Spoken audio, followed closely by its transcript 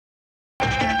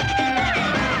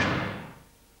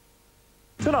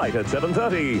Tonight at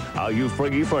 7:30, are you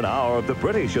free for an hour of the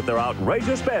British at their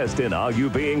outrageous best in Are You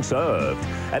Being Served?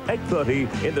 At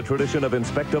 8:30, in the tradition of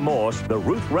Inspector Morse, the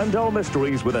Ruth Rendell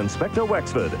Mysteries with Inspector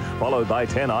Wexford, followed by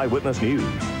 10 Eyewitness News.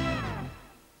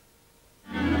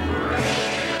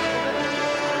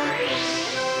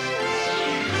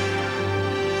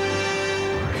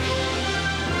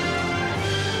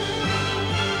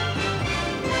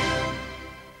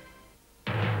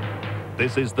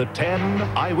 This is the 10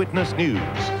 Eyewitness News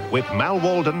with Mal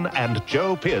Walden and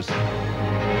Joe Pearson.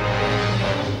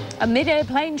 A mid-air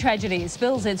plane tragedy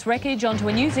spills its wreckage onto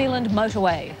a New Zealand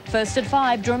motorway. First at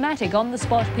 5, dramatic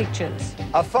on-the-spot pictures.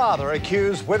 A father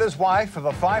accused with his wife of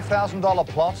a $5,000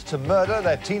 plot to murder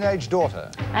their teenage daughter.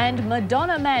 And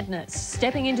Madonna madness,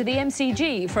 stepping into the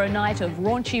MCG for a night of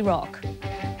raunchy rock.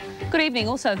 Good evening.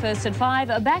 Also first at 5,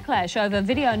 a backlash over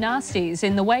video nasties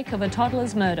in the wake of a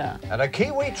toddler's murder. And a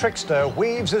Kiwi trickster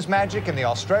weaves his magic in the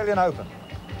Australian Open.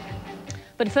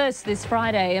 But first, this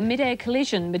Friday, a mid-air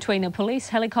collision between a police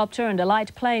helicopter and a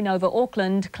light plane over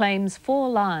Auckland claims 4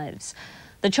 lives.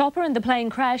 The chopper and the plane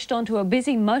crashed onto a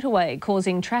busy motorway,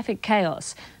 causing traffic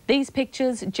chaos. These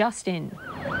pictures just in.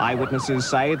 Eyewitnesses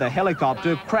say the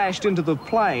helicopter crashed into the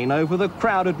plane over the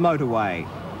crowded motorway.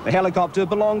 The helicopter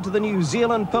belonged to the New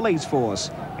Zealand Police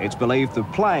Force. It's believed the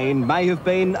plane may have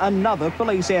been another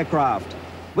police aircraft.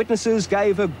 Witnesses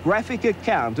gave a graphic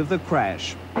account of the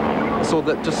crash.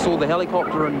 Just saw the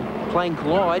helicopter and plane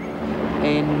collide,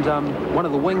 and one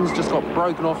of the wings just got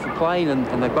broken off the plane,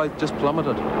 and they both just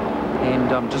plummeted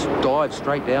and just dived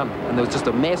straight down. And there was just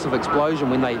a massive explosion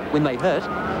when they hit,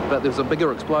 but there was a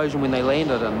bigger explosion when they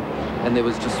landed, and there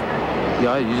was just, you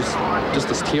know, just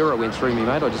this terror went through me,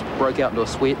 mate. I just broke out into a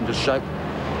sweat and just shook.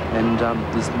 And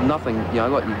there's nothing, you know,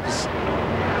 like you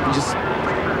just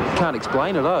can't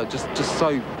explain it. Just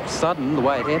so sudden the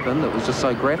way it happened. It was just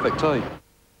so graphic too.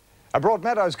 A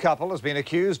Broadmeadows couple has been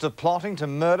accused of plotting to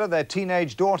murder their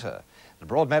teenage daughter. The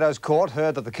Broadmeadows court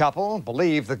heard that the couple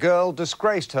believed the girl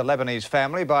disgraced her Lebanese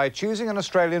family by choosing an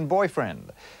Australian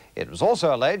boyfriend. It was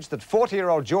also alleged that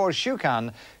 40-year-old George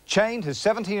Shukan chained his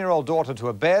 17-year-old daughter to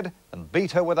a bed and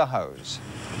beat her with a hose.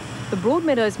 The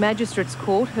Broadmeadows Magistrates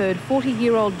Court heard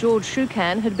 40-year-old George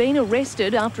Shukan had been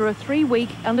arrested after a 3-week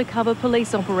undercover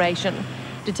police operation.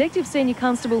 Detective Senior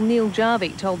Constable Neil Jarvie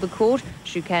told the court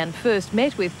Shukan first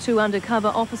met with 2 undercover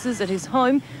officers at his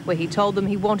home, where he told them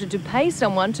he wanted to pay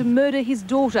someone to murder his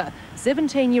daughter,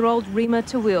 17-year-old Rima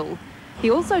Tawil.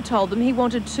 He also told them he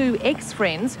wanted 2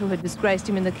 ex-friends who had disgraced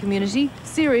him in the community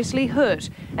seriously hurt,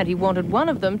 and he wanted one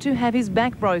of them to have his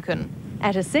back broken.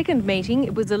 At a second meeting,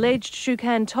 it was alleged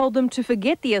Shukan told them to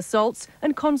forget the assaults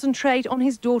and concentrate on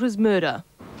his daughter's murder.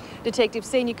 Detective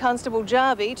Senior Constable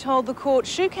Jarvie told the court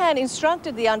Shukan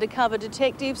instructed the undercover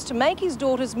detectives to make his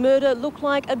daughter's murder look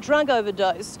like a drug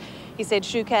overdose. He said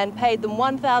Shukan paid them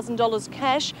 $1,000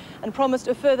 cash and promised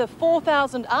a further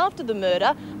 $4,000 after the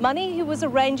murder, money he was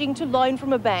arranging to loan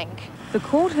from a bank. The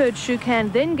court heard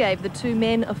Shukan then gave the 2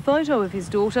 men a photo of his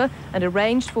daughter and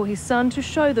arranged for his son to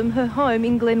show them her home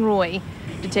in Glenroy.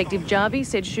 Detective Jarvie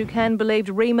said Shukan believed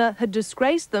Rima had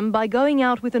disgraced them by going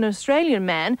out with an Australian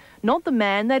man, not the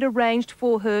man they'd arranged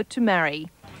for her to marry.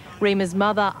 Rima's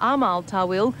mother, Amal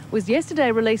Tawil, was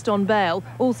yesterday released on bail,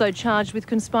 also charged with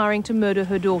conspiring to murder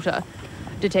her daughter.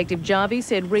 Detective Jarvie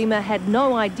said Rima had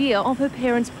no idea of her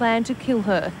parents' plan to kill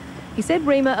her. He said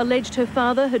Rima alleged her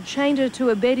father had chained her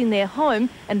to a bed in their home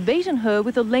and beaten her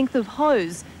with a length of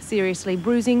hose, seriously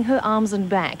bruising her arms and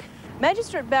back.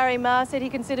 Magistrate Barry Marr said he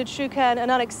considered Shukan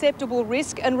an unacceptable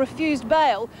risk and refused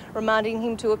bail, remanding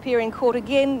him to appear in court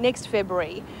again next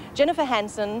February. Jennifer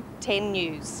Hansen, 10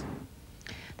 News.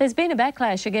 There's been a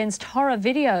backlash against horror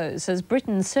videos as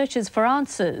Britain searches for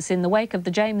answers in the wake of the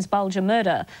James Bolger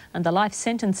murder and the life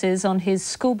sentences on his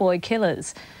schoolboy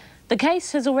killers. The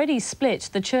case has already split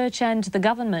the church and the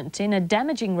government in a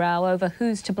damaging row over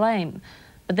who's to blame.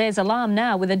 But there's alarm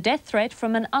now with a death threat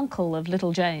from an uncle of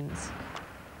little James.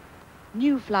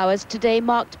 New flowers today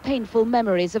marked painful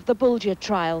memories of the Bolger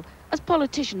trial as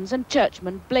politicians and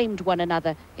churchmen blamed one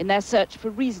another in their search for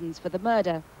reasons for the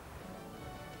murder.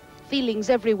 Feelings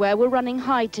everywhere were running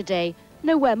high today,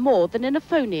 nowhere more than in a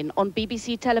phone-in on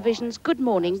BBC Television's Good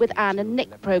Morning with Anne and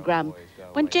Nick programme,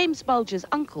 when James Bolger's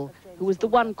uncle, who was the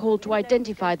one called to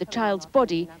identify the child's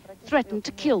body, threatened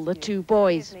to kill the 2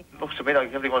 boys. Looks to me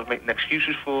like everyone's making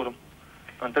excuses for them,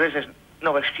 and there is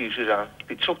no excuses on.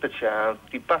 They took the child,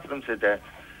 they battered them to death,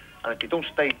 and if they don't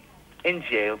stay in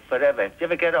jail forever, if they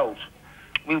ever get out,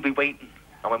 we'll be waiting,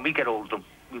 and when we get hold of them,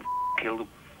 we'll kill them.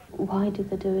 Why did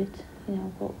they do it? You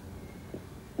know,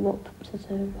 what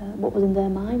was in their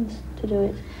minds to do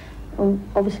it?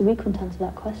 Obviously we couldn't answer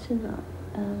that question.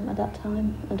 at that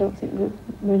time. I don't think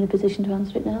we're in a position to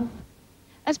answer it now.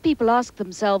 As people ask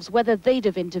themselves whether they'd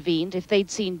have intervened if they'd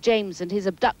seen James and his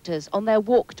abductors on their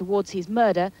walk towards his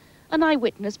murder, an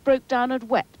eyewitness broke down and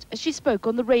wept as she spoke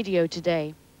on the radio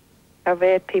today. I've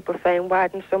heard people saying, why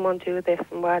didn't someone do this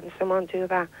and why didn't someone do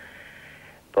that?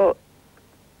 But,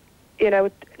 you know,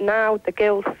 now the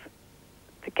guilt's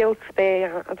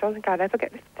there. I don't think I'd ever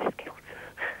get this guilt.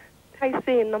 I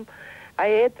seen them. I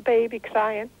heard the baby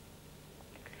crying.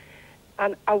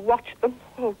 And I watched them.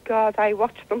 Oh, God, I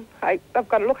watched them. I've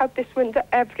got to look out this window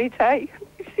every day.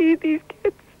 I see these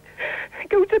kids. I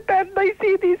go to bed and I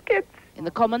see these kids. In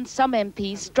the Commons, some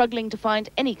MPs, struggling to find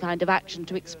any kind of action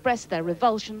to express their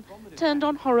revulsion, turned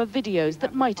on horror videos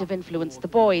that might have influenced the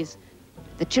boys.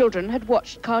 The children had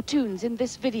watched cartoons in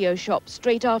this video shop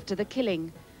straight after the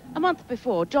killing. A month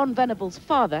before, John Venable's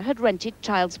father had rented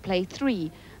Child's Play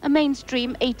 3, a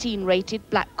mainstream 18-rated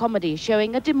black comedy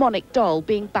showing a demonic doll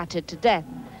being battered to death.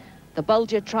 The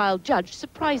Bolger trial judge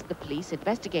surprised the police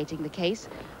investigating the case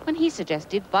when he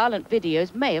suggested violent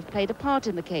videos may have played a part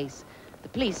in the case. The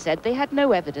police said they had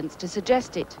no evidence to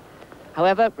suggest it.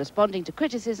 However, responding to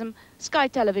criticism, Sky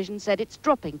Television said it's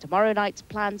dropping tomorrow night's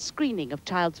planned screening of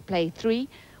Child's Play 3,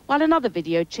 while another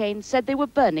video chain said they were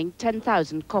burning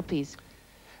 10,000 copies.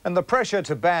 And the pressure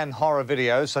to ban horror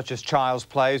videos such as Child's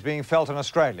Play is being felt in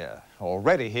Australia.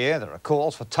 Already here, there are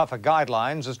calls for tougher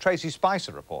guidelines, as Tracy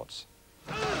Spicer reports.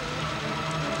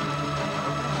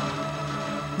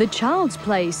 The Child's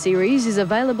Play series is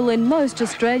available in most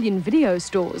Australian video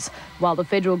stores. While the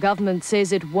federal government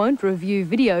says it won't review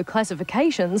video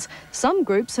classifications, some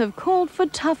groups have called for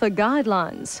tougher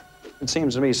guidelines. It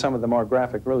seems to me some of the more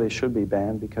graphic really should be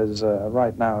banned because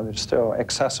right now they're still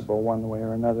accessible one way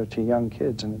or another to young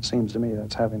kids, and it seems to me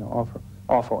that's having an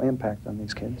awful impact on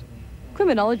these kids.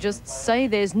 Criminologists say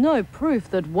there's no proof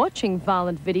that watching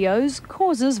violent videos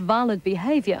causes violent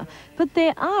behaviour, but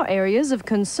there are areas of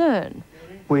concern.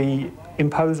 We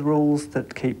impose rules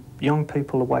that keep young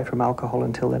people away from alcohol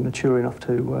until they're mature enough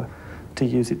to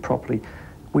use it properly.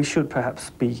 We should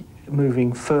perhaps be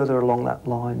moving further along that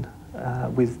line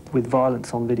with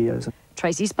violence on videos.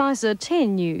 Tracy Spicer,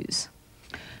 10 News.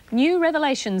 New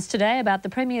revelations today about the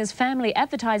Premier's family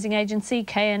advertising agency,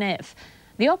 KNF.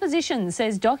 The opposition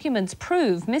says documents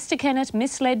prove Mr Kennett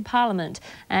misled Parliament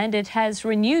and it has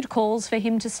renewed calls for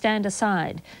him to stand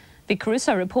aside. Vic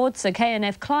Caruso reports a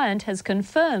KNF client has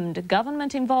confirmed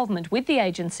government involvement with the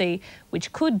agency,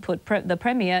 which could put the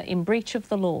Premier in breach of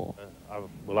the law.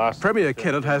 Premier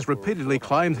Kennett has repeatedly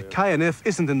claimed KNF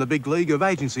isn't in the big league of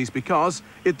agencies because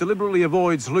it deliberately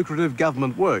avoids lucrative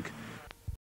government work.